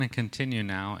going to continue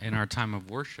now in our time of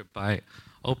worship by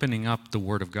opening up the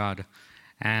Word of God.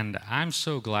 And I'm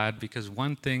so glad because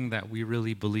one thing that we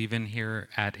really believe in here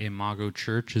at Imago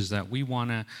Church is that we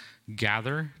want to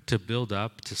gather to build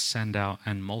up, to send out,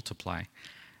 and multiply.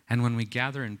 And when we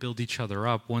gather and build each other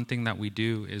up, one thing that we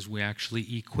do is we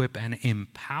actually equip and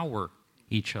empower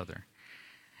each other.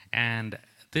 And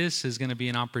this is going to be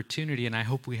an opportunity, and I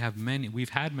hope we have many. We've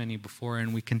had many before,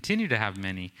 and we continue to have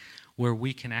many, where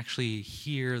we can actually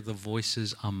hear the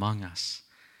voices among us.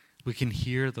 We can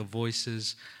hear the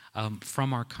voices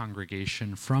from our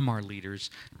congregation, from our leaders,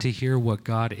 to hear what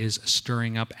God is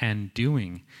stirring up and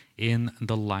doing in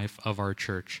the life of our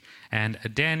church. And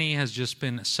Danny has just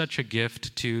been such a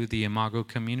gift to the Imago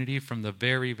community from the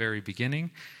very, very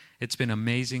beginning. It's been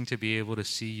amazing to be able to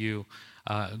see you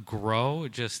grow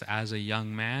just as a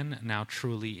young man, now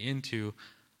truly into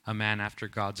a man after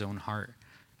God's own heart.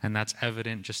 And that's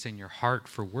evident just in your heart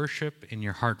for worship, in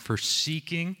your heart for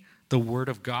seeking the Word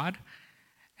of God.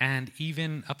 And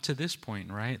even up to this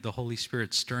point, right? The Holy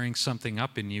Spirit stirring something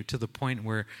up in you to the point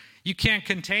where you can't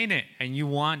contain it and you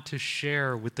want to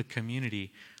share with the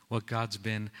community what God's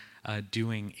been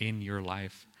doing in your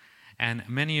life. And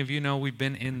many of you know we've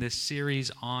been in this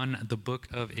series on the book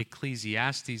of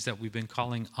Ecclesiastes that we've been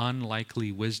calling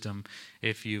Unlikely Wisdom.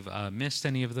 If you've missed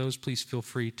any of those, please feel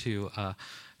free to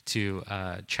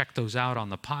check those out on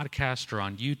the podcast or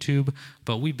on YouTube.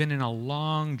 But we've been in a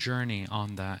long journey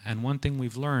on that. And one thing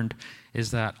we've learned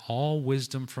is that all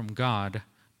wisdom from God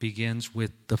begins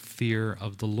with the fear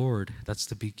of the Lord. That's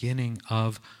the beginning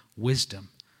of wisdom.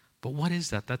 But what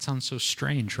is that? That sounds so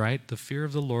strange, right? The fear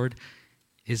of the Lord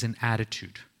is an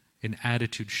attitude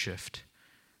shift.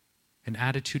 An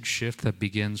attitude shift that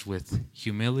begins with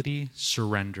humility,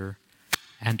 surrender,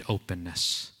 and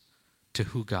openness to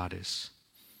who God is.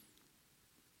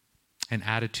 An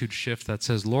attitude shift that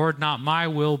says, Lord, not my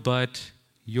will, but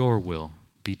your will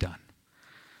be done.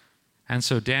 And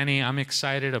so, Danny, I'm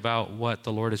excited about what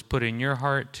the Lord has put in your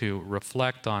heart to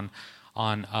reflect on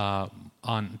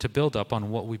to build up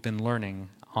on what we've been learning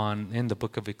in the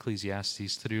book of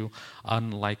Ecclesiastes through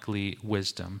unlikely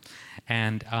wisdom.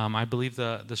 And I believe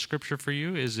the scripture for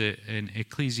you is in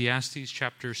Ecclesiastes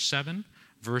chapter 7,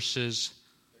 verses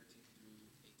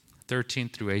 13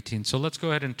 through 18. So let's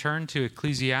go ahead and turn to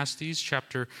Ecclesiastes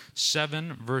chapter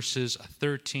 7, verses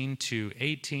 13 to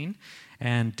 18.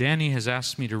 And Danny has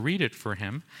asked me to read it for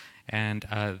him. And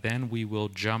then we will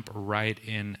jump right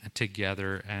in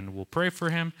together and we'll pray for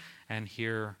him and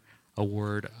hear a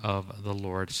word of the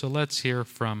Lord. So let's hear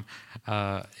from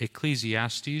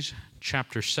Ecclesiastes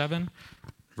chapter 7,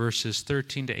 verses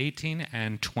 13 to 18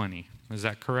 and 20. Is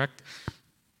that correct?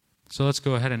 So let's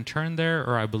go ahead and turn there,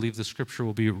 or I believe the scripture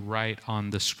will be right on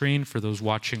the screen. For those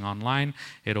watching online,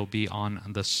 it'll be on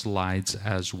the slides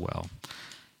as well.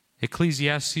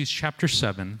 Ecclesiastes chapter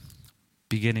 7,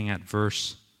 beginning at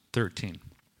verse 13.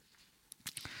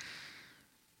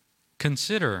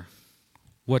 Consider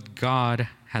what God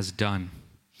has done.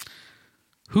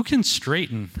 Who can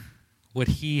straighten what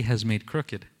he has made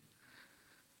crooked?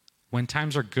 When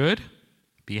times are good,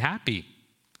 be happy.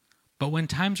 But when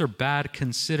times are bad,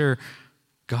 consider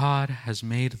God has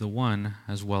made the one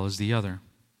as well as the other.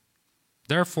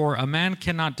 Therefore, a man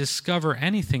cannot discover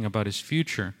anything about his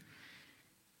future.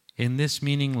 In this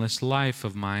meaningless life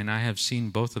of mine, I have seen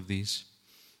both of these.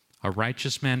 A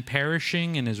righteous man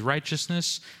perishing in his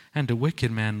righteousness, and a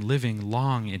wicked man living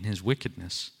long in his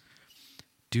wickedness.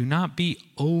 Do not be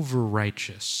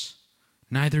over-righteous,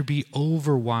 neither be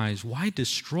over-wise. Why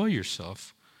destroy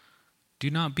yourself?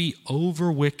 Do not be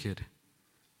over-wicked,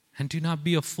 and do not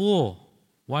be a fool.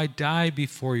 Why die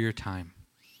before your time?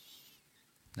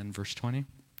 Then verse 20.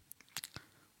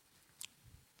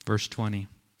 Verse 20.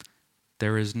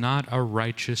 There is not a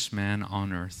righteous man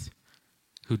on earth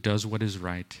who does what is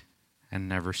right and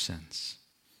never sins.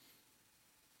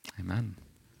 Amen.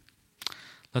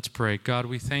 Let's pray. God,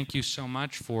 we thank you so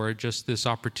much for just this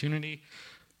opportunity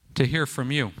to hear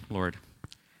from you, Lord.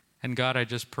 And God, I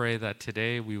just pray that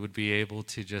today we would be able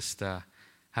to just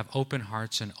have open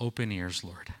hearts and open ears,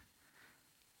 Lord,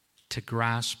 to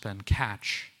grasp and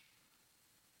catch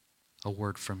a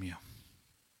word from you.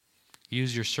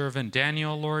 Use your servant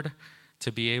Daniel, Lord,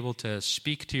 to be able to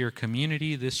speak to your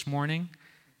community this morning.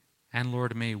 And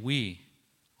Lord, may we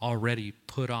already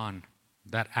put on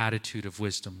that attitude of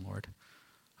wisdom, Lord,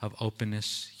 of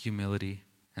openness, humility,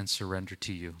 and surrender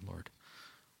to you, Lord.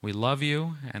 We love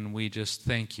you, and we just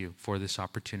thank you for this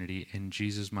opportunity in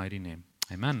Jesus' mighty name.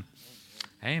 Amen.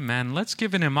 Amen. Let's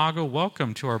give an Imago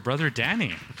welcome to our brother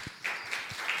Danny.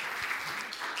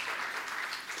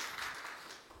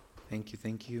 Thank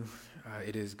you.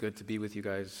 It is good to be with you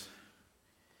guys.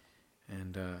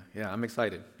 And I'm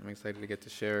excited. I'm excited to get to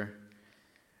share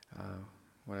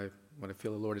what I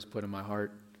feel the Lord has put in my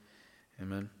heart.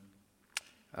 Amen.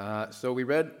 So we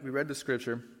read the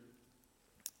scripture,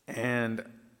 and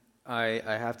I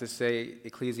have to say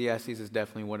Ecclesiastes is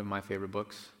definitely one of my favorite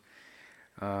books.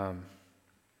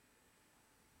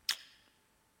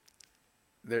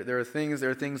 There are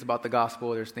things about the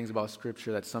gospel, there's things about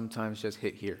scripture that sometimes just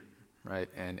hit here, right?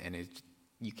 And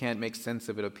you can't make sense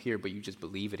of it up here, but you just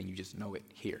believe it and you just know it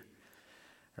here,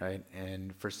 right?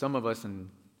 And for some of us,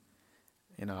 and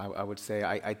I would say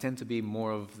I tend to be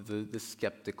more of the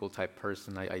skeptical type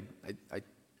person. I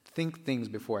think things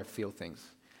before I feel things.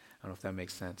 I don't know if that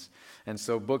makes sense. And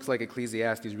so books like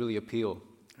Ecclesiastes really appeal,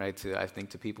 right? I think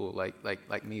to people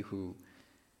like me who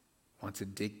want to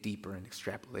dig deeper and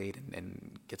extrapolate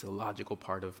and get to the logical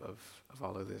part of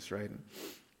all of this, right?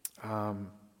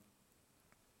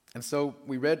 And so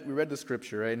we read the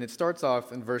scripture, right? And it starts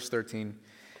off in verse 13.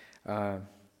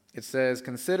 It says,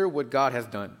 "Consider what God has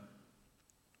done.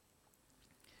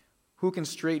 Who can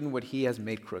straighten what he has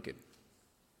made crooked?"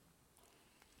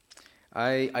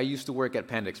 I used to work at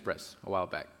Panda Express a while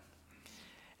back.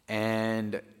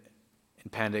 And in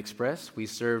Panda Express, we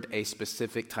served a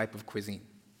specific type of cuisine,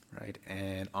 right?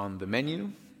 And on the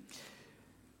menu,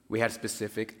 we had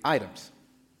specific items.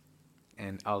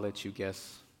 And I'll let you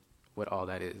guess what all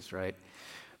that is, right?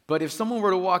 But if someone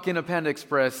were to walk into Panda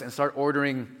Express and start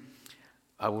ordering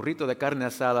a burrito de carne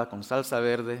asada con salsa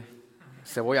verde,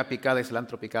 cebolla picada y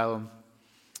cilantro picado,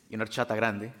 y una horchata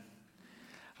grande,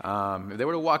 if they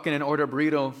were to walk in and order a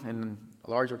burrito and a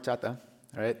large horchata,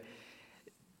 right,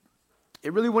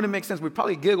 it really wouldn't make sense. We'd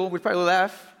probably giggle, we'd probably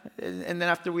laugh, and then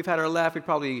after we've had our laugh, we'd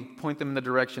probably point them in the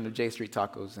direction of J Street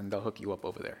Tacos, and they'll hook you up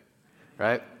over there,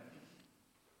 right?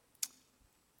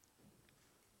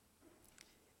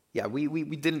 Yeah,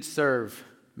 we didn't serve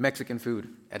Mexican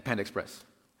food at Panda Express.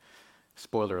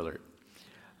 Spoiler alert.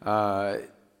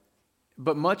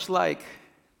 But much like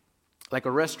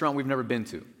a restaurant we've never been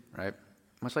to, right?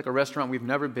 Much like a restaurant we've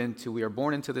never been to, we are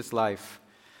born into this life.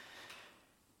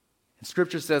 And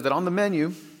Scripture says that on the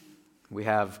menu, we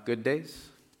have good days,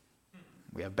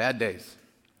 we have bad days,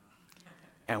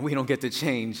 and we don't get to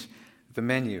change the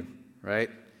menu,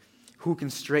 right? Who can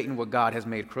straighten what God has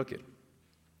made crooked?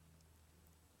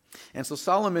 And so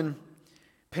Solomon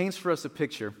paints for us a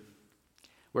picture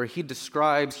where he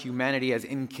describes humanity as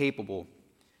incapable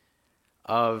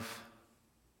of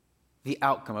the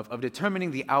outcome, of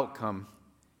determining the outcome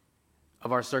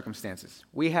of our circumstances.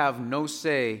 We have no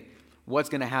say what's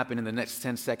going to happen in the next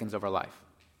 10 seconds of our life.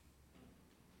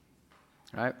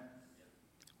 Right?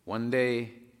 One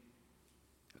day,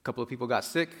 a couple of people got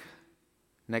sick.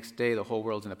 Next day, the whole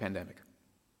world's in a pandemic.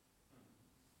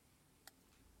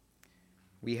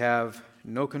 We have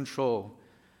no control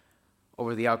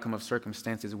over the outcome of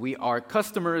circumstances. We are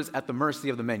customers at the mercy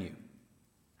of the menu.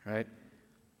 Right?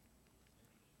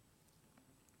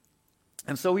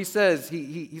 And so he says,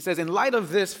 he says, in light of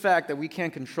this fact that we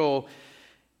can't control,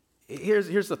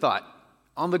 here's the thought.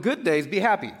 On the good days, be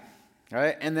happy.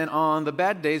 Right? And then on the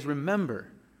bad days, remember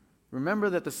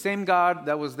that the same God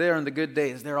that was there on the good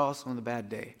day is there also on the bad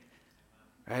day.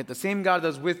 Right? The same God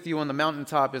that's with you on the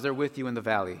mountaintop is there with you in the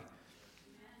valley.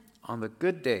 On the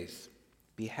good days,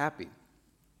 be happy.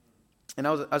 And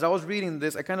as I was reading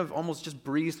this, I kind of almost just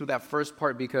breezed through that first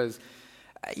part because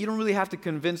you don't really have to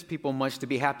convince people much to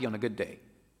be happy on a good day.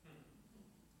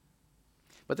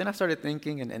 But then I started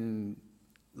thinking and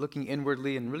looking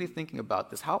inwardly and really thinking about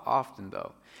this. How often,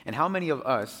 though, and how many of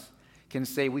us can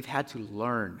say we've had to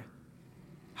learn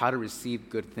how to receive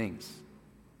good things?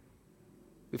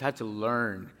 We've had to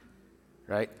learn,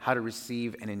 right, how to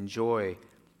receive and enjoy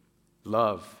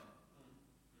love,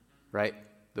 right?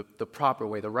 The proper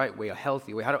way, the right way, a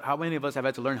healthy way. How many of us have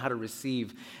had to learn how to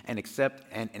receive and accept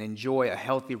and enjoy a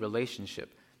healthy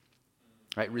relationship?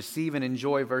 Right? Receive and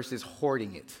enjoy versus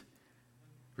hoarding it.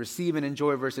 Receive and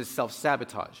enjoy versus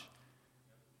self-sabotage.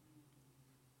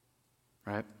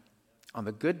 Right? On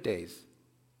the good days,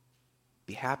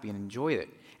 be happy and enjoy it.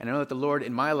 And I know that the Lord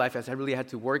in my life has really had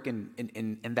to work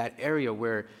in that area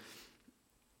where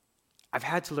I've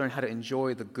had to learn how to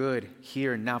enjoy the good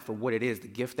here and now for what it is, the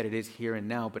gift that it is here and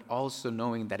now, but also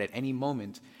knowing that at any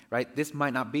moment, right, this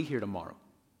might not be here tomorrow.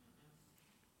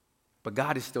 But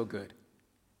God is still good.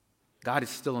 God is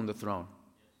still on the throne.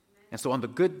 And so on the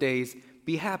good days,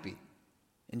 be happy.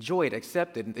 Enjoy it,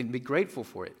 accept it, and be grateful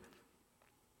for it.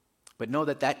 But know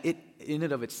that it in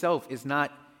and of itself is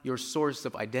not your source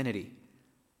of identity,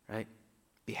 right?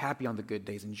 Be happy on the good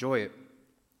days. Enjoy it.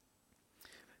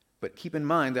 But keep in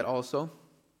mind that also,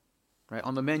 right,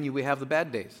 on the menu we have the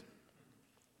bad days.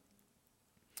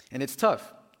 And it's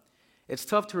tough. It's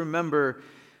tough to remember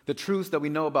the truths that we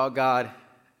know about God,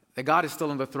 that God is still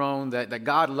on the throne, that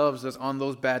God loves us on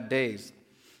those bad days.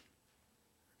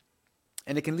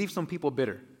 And it can leave some people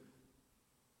bitter,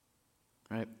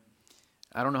 right?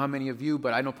 I don't know how many of you,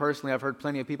 but I know personally I've heard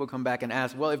plenty of people come back and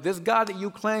ask, well, if this God that you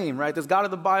claim, right, this God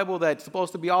of the Bible that's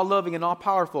supposed to be all loving and all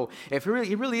powerful, if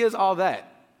he really is all that,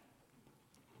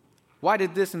 why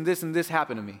did this and this and this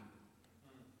happen to me?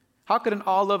 How could an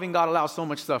all-loving God allow so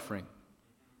much suffering?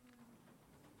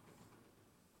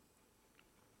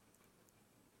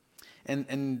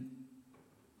 And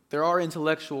there are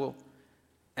intellectual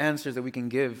answers that we can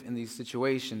give in these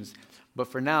situations. But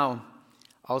for now,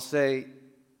 I'll say,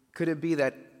 could it be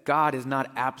that God is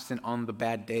not absent on the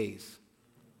bad days,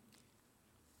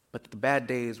 but that the bad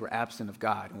days were absent of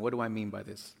God? And what do I mean by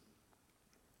this?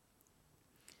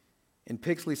 In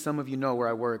Pixley, some of you know where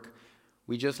I work,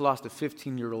 we just lost a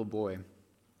 15-year-old boy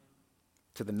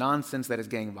to the nonsense that is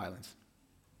gang violence.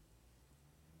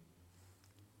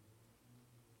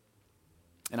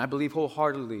 And I believe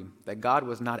wholeheartedly that God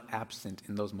was not absent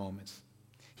in those moments.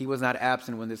 He was not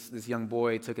absent when this young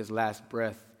boy took his last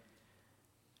breath.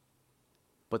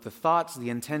 But the thoughts, the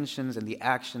intentions, and the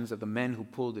actions of the men who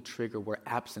pulled the trigger were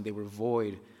absent. They were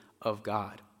void of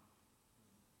God.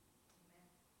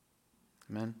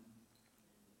 Amen?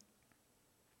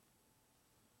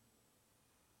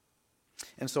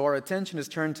 And so our attention is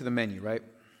turned to the menu, right?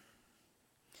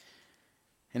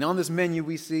 And on this menu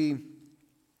we see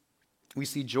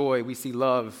joy, we see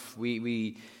love,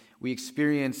 we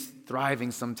experience thriving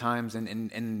sometimes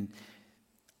and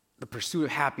the pursuit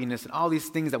of happiness and all these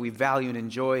things that we value and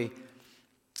enjoy.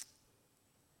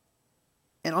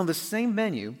 And on the same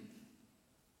menu,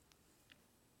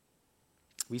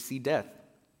 we see death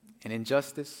and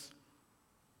injustice,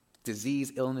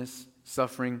 disease, illness,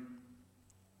 suffering.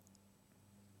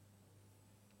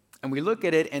 And we look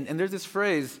at it, and there's this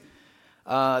phrase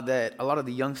that a lot of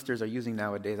the youngsters are using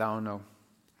nowadays. I don't know,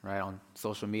 right, on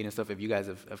social media and stuff, if you guys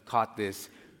have caught this.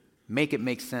 Make it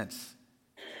make sense.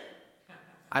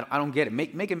 I don't get it.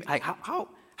 Make it, like,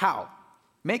 how?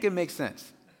 Make it make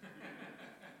sense.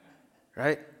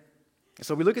 Right?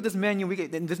 So we look at this menu,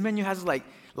 and this menu has us, like,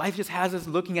 life just has us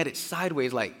looking at it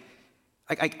sideways, like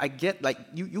I get, like,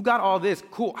 you got all this,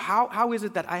 cool. How is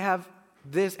it that I have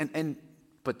this,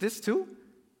 but this too?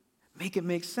 Make it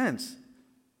make sense.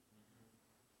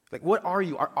 Like, what are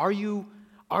you? Are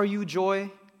you joy?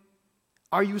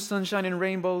 Are you sunshine and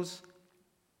rainbows?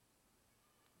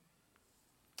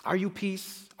 Are you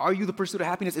peace? Are you the pursuit of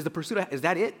happiness? Is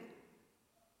that it?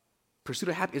 Pursuit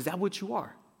of happiness, is that what you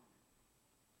are?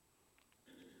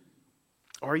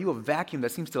 Or are you a vacuum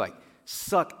that seems to, like,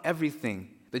 suck everything,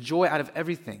 the joy out of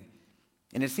everything?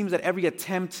 And it seems that every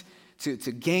attempt to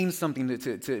gain something,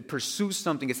 to pursue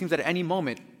something, it seems that at any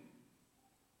moment,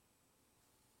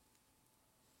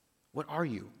 what are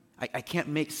you? I can't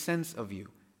make sense of you.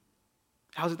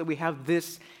 How is it that we have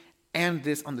this and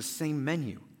this on the same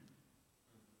menu?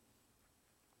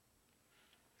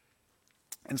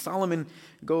 And Solomon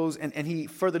goes and he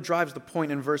further drives the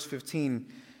point in verse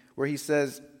 15 where he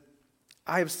says,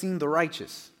 I have seen the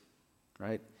righteous,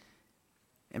 right?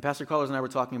 And Pastor Carlos and I were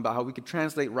talking about how we could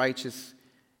translate righteous,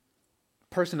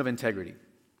 person of integrity.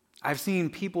 I've seen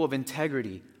people of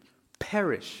integrity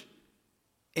perish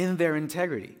in their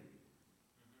integrity.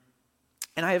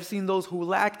 And I have seen those who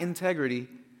lack integrity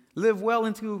live well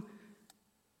into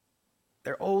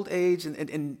their old age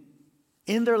and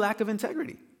in their lack of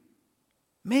integrity.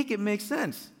 Make it make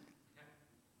sense.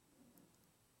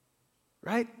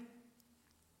 Right?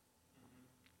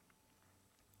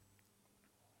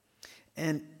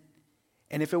 And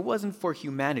if it wasn't for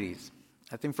humanity's,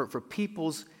 I think for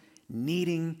people's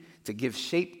needing to give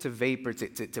shape to vapor,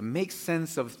 to make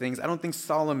sense of things, I don't think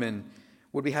Solomon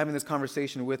would be having this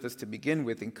conversation with us to begin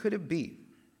with. And could it be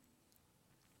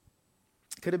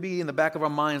in the back of our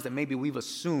minds that maybe we've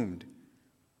assumed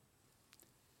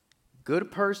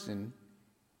good person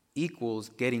equals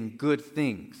getting good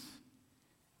things,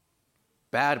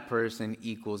 bad person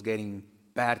equals getting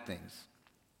bad things?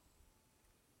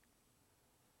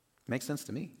 Makes sense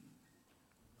to me.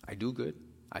 I do good,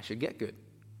 I should get good.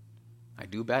 I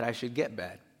do bad, I should get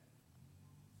bad.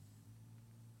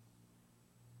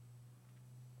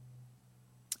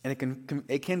 And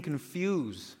it can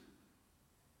confuse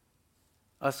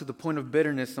us to the point of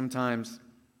bitterness sometimes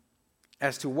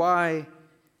as to why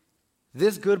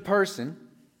this good person,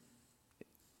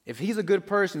 if he's a good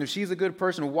person, if she's a good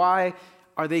person, why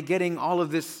are they getting all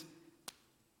of this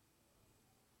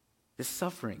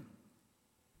suffering?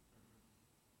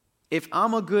 If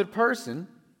I'm a good person,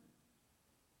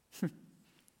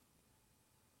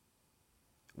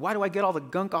 Why do I get all the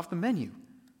gunk off the menu?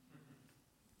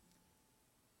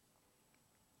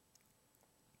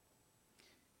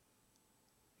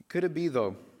 Could it be,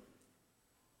 though,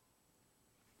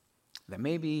 that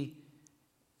maybe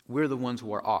we're the ones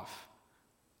who are off?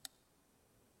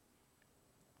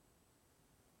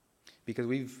 Because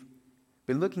we've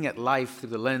been looking at life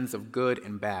through the lens of good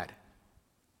and bad.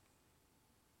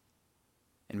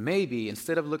 And maybe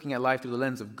instead of looking at life through the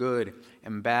lens of good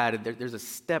and bad, there's a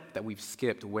step that we've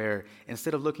skipped where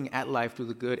instead of looking at life through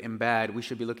the good and bad, we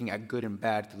should be looking at good and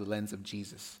bad through the lens of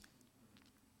Jesus.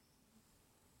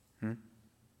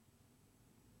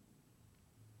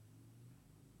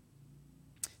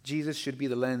 Jesus should be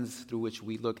the lens through which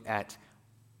we look at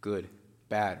good,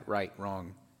 bad, right,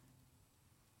 wrong.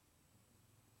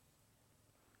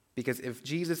 Because if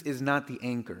Jesus is not the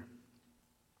anchor,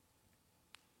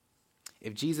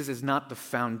 if Jesus is not the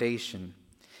foundation,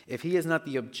 if he is not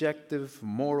the objective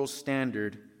moral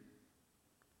standard,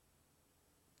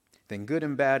 then good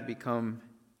and bad become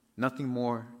nothing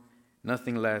more,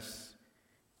 nothing less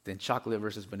than chocolate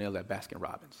versus vanilla at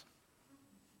Baskin-Robbins.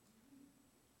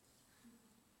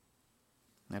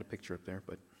 I had a picture up there,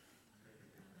 but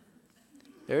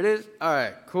there it is. All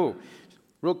right, cool.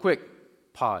 Real quick,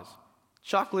 pause.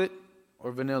 Chocolate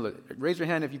or vanilla? Raise your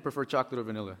hand if you prefer chocolate or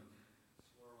vanilla.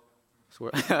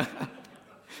 Swirl.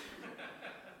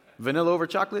 Vanilla over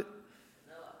chocolate?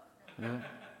 Vanilla.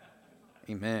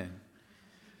 Amen.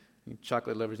 You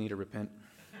chocolate lovers need to repent.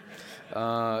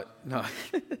 No.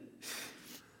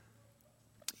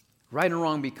 Right and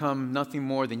wrong become nothing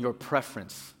more than your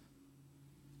preference.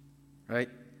 Right?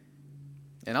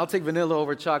 And I'll take vanilla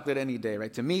over chocolate any day,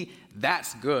 right? To me,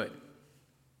 that's good.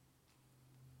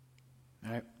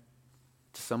 All right?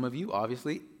 To some of you,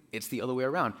 obviously, it's the other way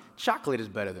around. Chocolate is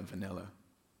better than vanilla.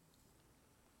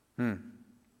 And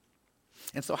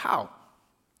so how?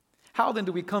 How then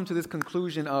do we come to this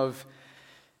conclusion of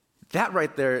that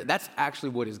right there, that's actually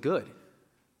what is good?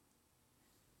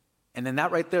 And then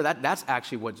that right there, that's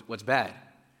actually what's bad.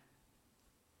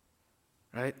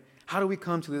 Right? How do we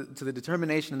come to the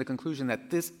determination and the conclusion that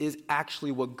this is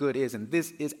actually what good is and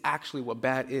this is actually what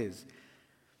bad is?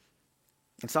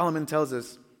 And Solomon tells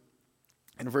us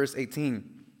in verse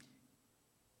 18,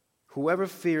 whoever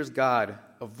fears God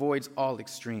avoids all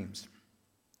extremes.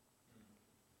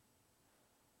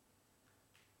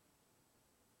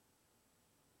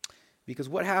 Because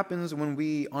what happens when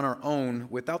we, on our own,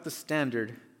 without the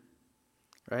standard,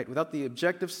 right, without the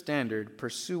objective standard,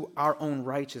 pursue our own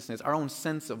righteousness, our own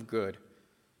sense of good?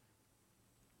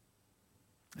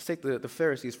 Let's take the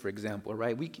Pharisees, for example,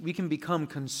 right? We can become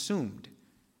consumed.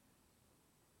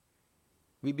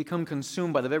 We become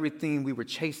consumed by the very thing we were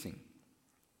chasing.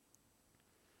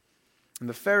 And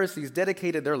the Pharisees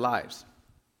dedicated their lives.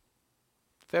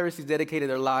 Pharisees dedicated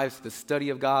their lives to the study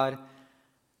of God.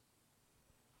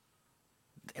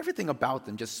 Everything about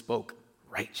them just spoke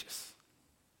righteous.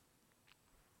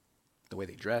 The way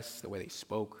they dressed, the way they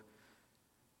spoke,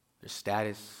 their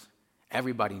status.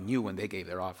 Everybody knew when they gave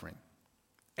their offering.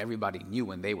 Everybody knew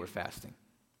when they were fasting.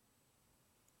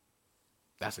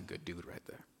 That's a good dude right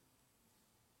there.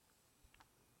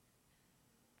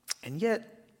 And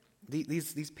yet,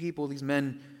 these people, these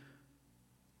men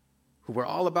who were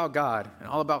all about God and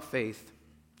all about faith,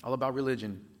 all about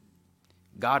religion,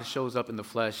 God shows up in the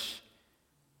flesh.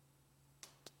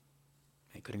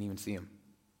 They couldn't even see him.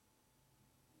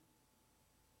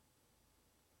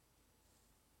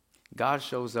 God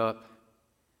shows up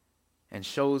and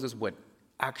shows us what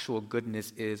actual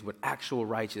goodness is, what actual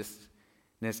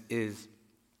righteousness is.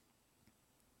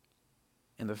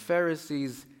 And the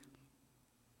Pharisees'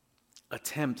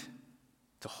 attempt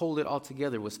to hold it all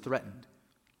together was threatened.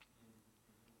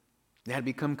 They had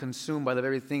become consumed by the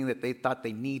very thing that they thought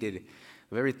they needed,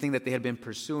 the very thing that they had been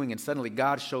pursuing, and suddenly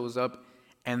God shows up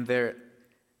and their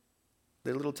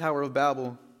little Tower of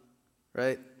Babel,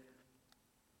 right?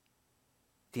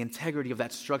 The integrity of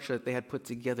that structure that they had put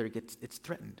together, it's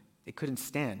threatened. It couldn't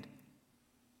stand.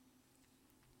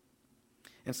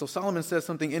 And so Solomon says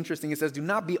something interesting. He says, do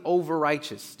not be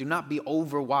over-righteous. Do not be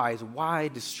over-wise. Why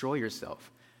destroy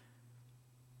yourself?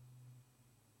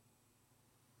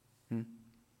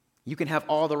 You can have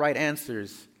all the right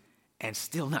answers and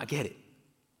still not get it.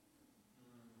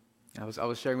 I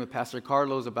was sharing with Pastor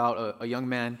Carlos about a young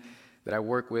man that I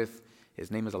work with.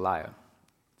 His name is Elia.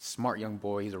 Smart young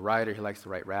boy. He's a writer. He likes to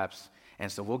write raps.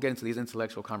 And so we'll get into these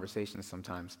intellectual conversations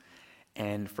sometimes.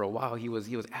 And for a while, he was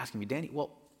asking me, Danny,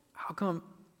 well, how come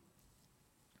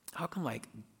like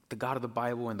the God of the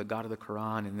Bible and the God of the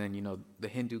Quran and then, the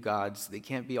Hindu gods, they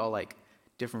can't be all like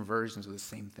different versions of the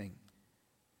same thing,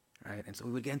 right? And so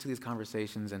we would get into these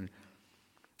conversations and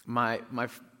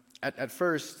At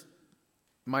first,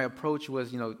 my approach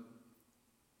was,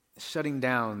 shutting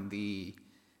down the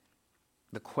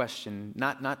question,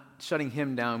 not shutting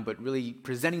him down, but really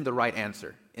presenting the right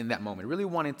answer in that moment. Really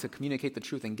wanting to communicate the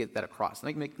truth and get that across.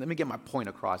 Let me get my point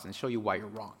across and show you why you're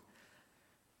wrong,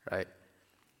 right?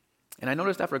 And I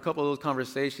noticed after a couple of those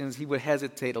conversations, he would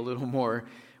hesitate a little more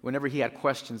whenever he had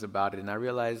questions about it. And I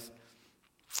realized,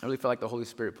 I really felt like the Holy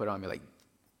Spirit put on me, like,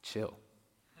 chill,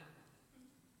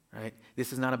 right?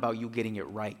 This is not about you getting it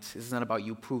right. This is not about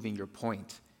you proving your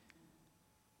point.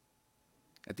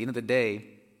 At the end of the day,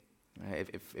 right,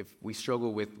 if we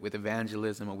struggle with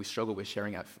evangelism or we struggle with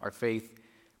sharing our faith,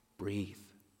 breathe.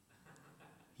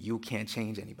 You can't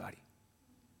change anybody,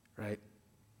 right?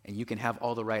 And you can have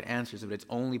all the right answers, but it's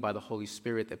only by the Holy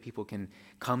Spirit that people can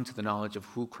come to the knowledge of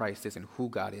who Christ is and who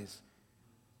God is.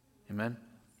 Amen?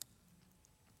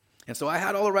 And so I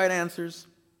had all the right answers,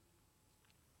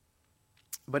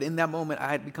 but in that moment, I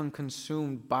had become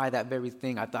consumed by that very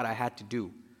thing I thought I had to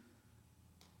do.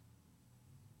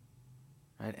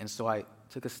 Right? And so I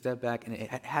took a step back, and it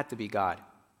had to be God.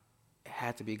 It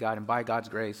had to be God. And by God's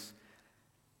grace,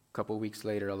 a couple of weeks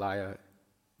later, Elijah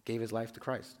gave his life to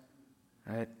Christ.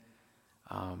 Right?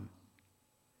 And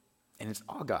it's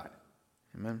all God.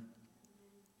 Amen?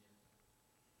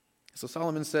 So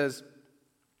Solomon says,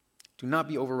 do not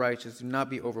be over-righteous, do not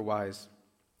be over-wise.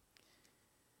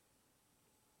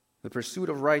 The pursuit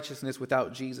of righteousness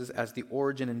without Jesus as the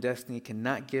origin and destiny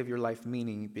cannot give your life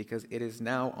meaning because it is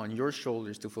now on your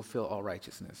shoulders to fulfill all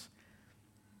righteousness.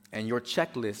 And your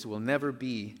checklist will never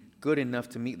be good enough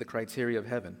to meet the criteria of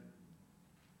heaven.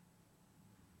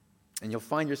 And you'll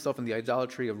find yourself in the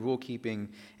idolatry of rule keeping,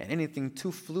 and anything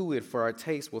too fluid for our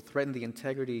taste will threaten the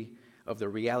integrity of the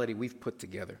reality we've put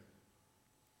together.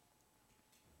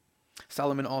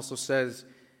 Solomon also says,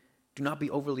 do not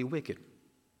be overly wicked.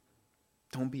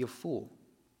 Don't be a fool.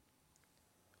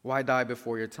 Why die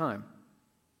before your time?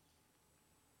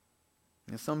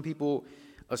 And some people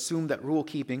assume that rule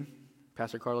keeping,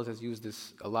 Pastor Carlos has used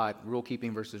this a lot, rule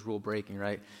keeping versus rule breaking,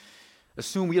 right?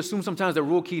 We assume sometimes that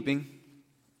rule keeping,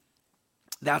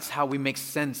 that's how we make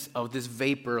sense of this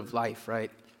vapor of life, right?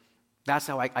 That's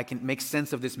how I can make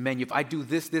sense of this menu. If I do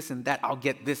this, this, and that, I'll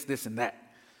get this, this, and that.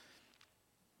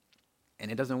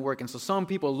 And it doesn't work. And so some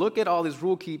people look at all this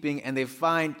rule keeping and they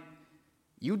find,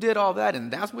 you did all that and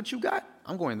that's what you got?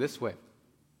 I'm going this way.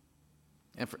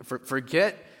 And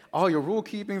forget all your rule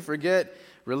keeping, forget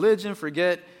religion,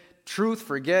 forget truth,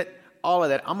 forget all of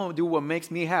that. I'm going to do what makes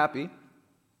me happy.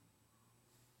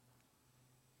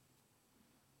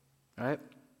 All right?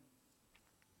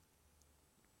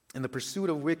 And the pursuit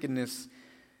of wickedness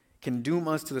can doom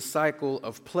us to the cycle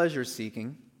of pleasure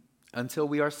seeking until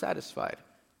we are satisfied.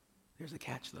 There's a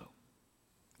catch, though.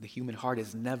 The human heart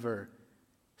is never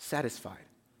satisfied.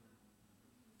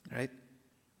 Right?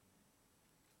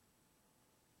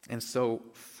 And so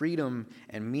freedom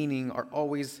and meaning are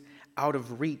always out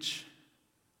of reach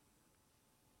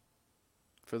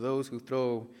for those who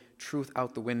throw truth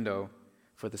out the window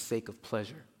for the sake of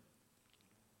pleasure.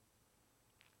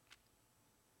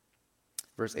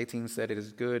 Verse 18 said, it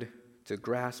is good to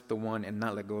grasp the one and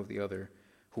not let go of the other.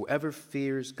 Whoever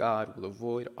fears God will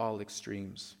avoid all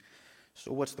extremes.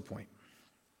 So what's the point?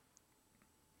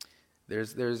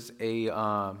 There's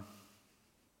a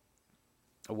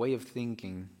way of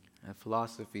thinking, a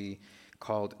philosophy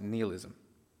called nihilism.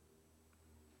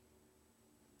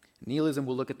 Nihilism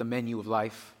will look at the menu of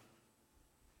life,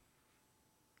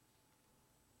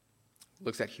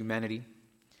 looks at humanity,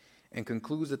 and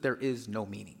concludes that there is no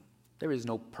meaning. There is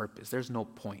no purpose. There's no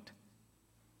point.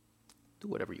 Do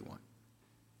whatever you want.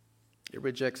 It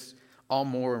rejects all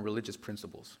moral and religious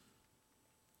principles.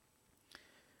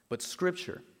 But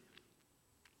Scripture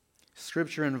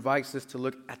invites us to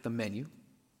look at the menu,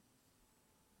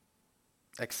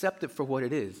 accept it for what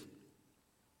it is.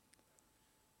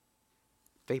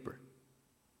 Vapor.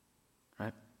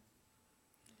 Right?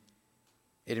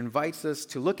 It invites us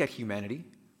to look at humanity,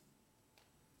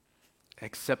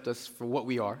 accept us for what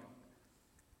we are,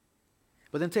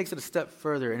 but then takes it a step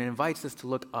further and invites us to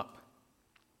look up.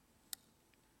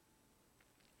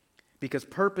 Because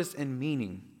purpose and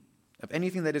meaning of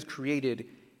anything that is created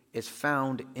is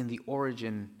found in the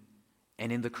origin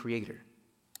and in the creator.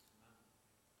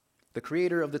 The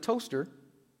creator of the toaster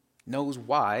knows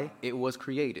why it was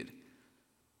created.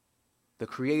 The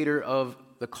creator of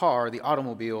the car, the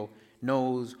automobile,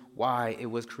 knows why it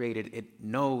was created. It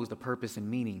knows the purpose and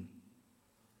meaning.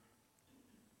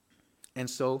 And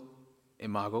so,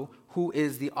 Imago, who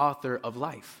is the author of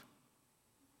life?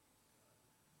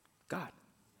 God.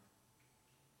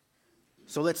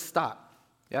 So let's stop.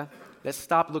 Yeah? Let's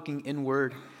stop looking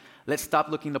inward. Let's stop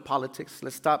looking to politics.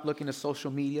 Let's stop looking to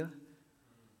social media.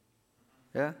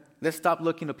 Yeah? Let's stop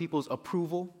looking to people's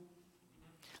approval.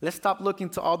 Let's stop looking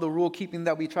to all the rule keeping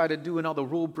that we try to do and all the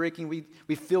rule breaking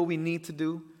we feel we need to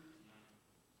do.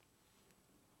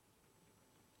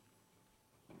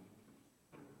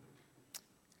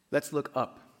 Let's look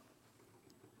up.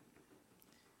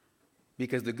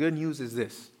 Because the good news is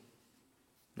this.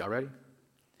 Y'all ready?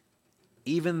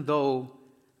 Even though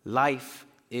life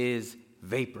is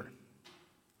vapor,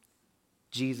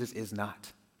 Jesus is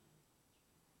not.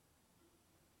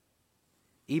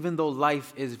 Even though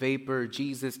life is vapor,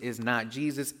 Jesus is not.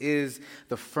 Jesus is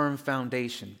the firm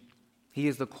foundation. He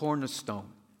is the cornerstone.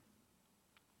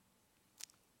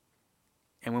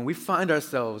 And when we find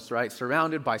ourselves, right,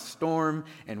 surrounded by storm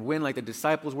and wind like the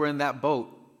disciples were in that boat,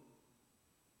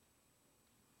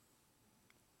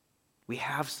 we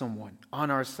have someone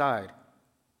on our side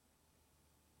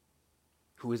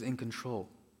who is in control,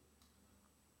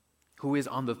 who is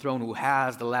on the throne, who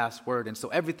has the last word. And so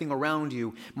everything around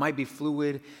you might be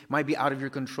fluid, might be out of your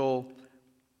control,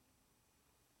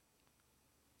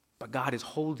 but God is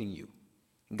holding you.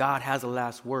 God has the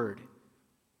last word.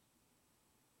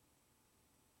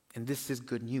 And this is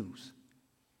good news.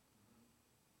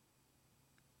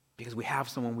 Because we have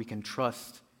someone we can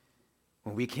trust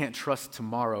when we can't trust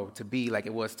tomorrow to be like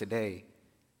it was today.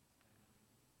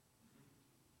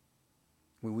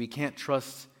 When we can't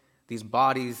trust these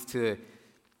bodies to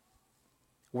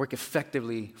work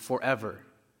effectively forever.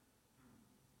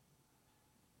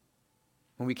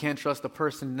 When we can't trust the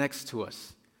person next to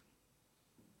us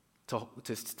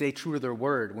to stay true to their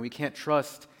word. When we can't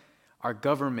trust our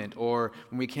government, or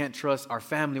when we can't trust our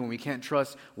family, when we can't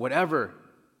trust whatever.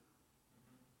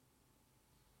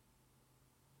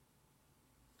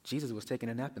 Jesus was taking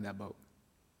a nap in that boat.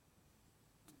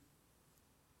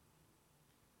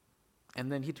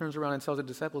 And then he turns around and tells the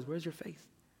disciples, where's your faith?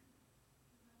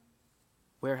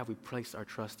 Where have we placed our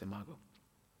trust, Imago?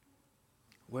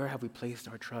 Where have we placed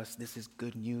our trust? This is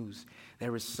good news.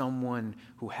 There is someone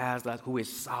who has that, who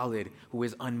is solid, who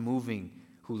is unmoving,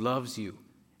 who loves you,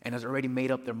 and has already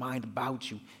made up their mind about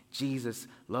you. Jesus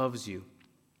loves you.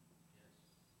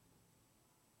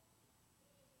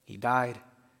 He died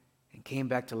and came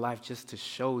back to life just to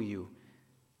show you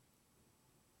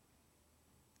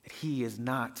that he is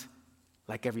not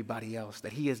like everybody else,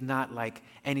 that he is not like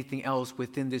anything else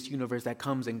within this universe that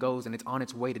comes and goes and it's on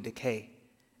its way to decay.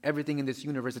 Everything in this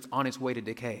universe, it's on its way to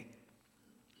decay.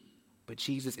 But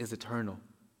Jesus is eternal.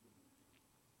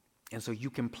 And so you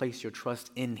can place your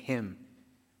trust in him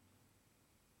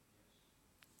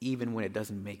even when it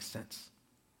doesn't make sense.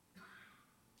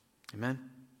 Amen?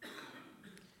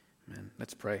 Amen.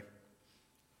 Let's pray.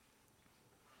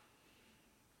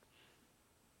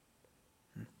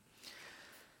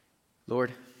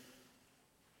 Lord,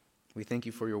 we thank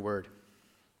you for your word.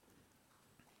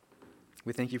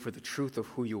 We thank you for the truth of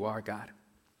who you are, God.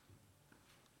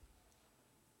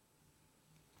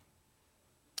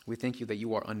 We thank you that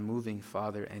you are unmoving,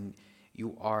 Father, and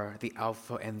you are the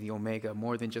Alpha and the Omega,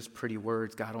 more than just pretty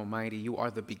words, God Almighty. You are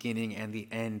the beginning and the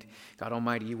end. God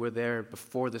Almighty, you were there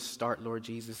before the start, Lord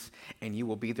Jesus, and you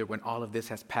will be there when all of this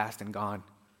has passed and gone.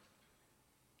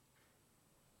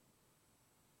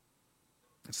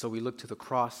 And so we look to the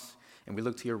cross, and we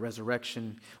look to your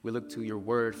resurrection. We look to your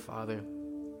word, Father.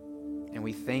 And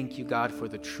we thank you, God, for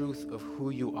the truth of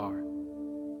who you are.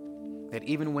 That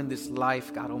even when this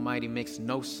life, God Almighty, makes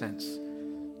no sense,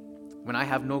 when I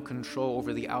have no control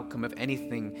over the outcome of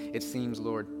anything, it seems,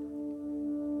 Lord,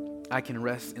 I can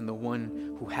rest in the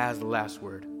one who has the last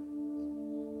word.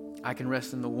 I can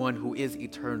rest in the one who is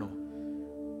eternal.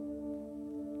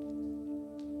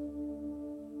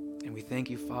 And we thank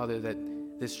you, Father, that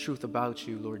this truth about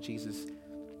you, Lord Jesus,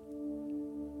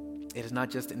 it is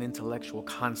not just an intellectual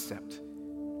concept,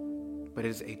 but it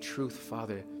is a truth,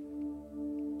 Father,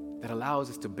 that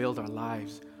allows us to build our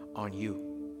lives on you.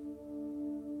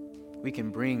 We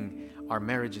can bring our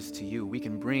marriages to you. We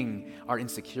can bring our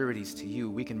insecurities to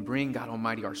you. We can bring, God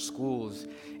Almighty, our schools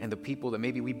and the people that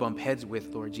maybe we bump heads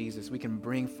with, Lord Jesus. We can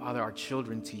bring, Father, our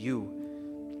children to you.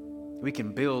 We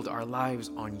can build our lives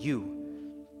on you.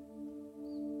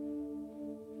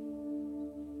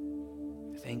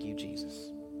 Thank you,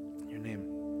 Jesus. In your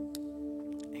name.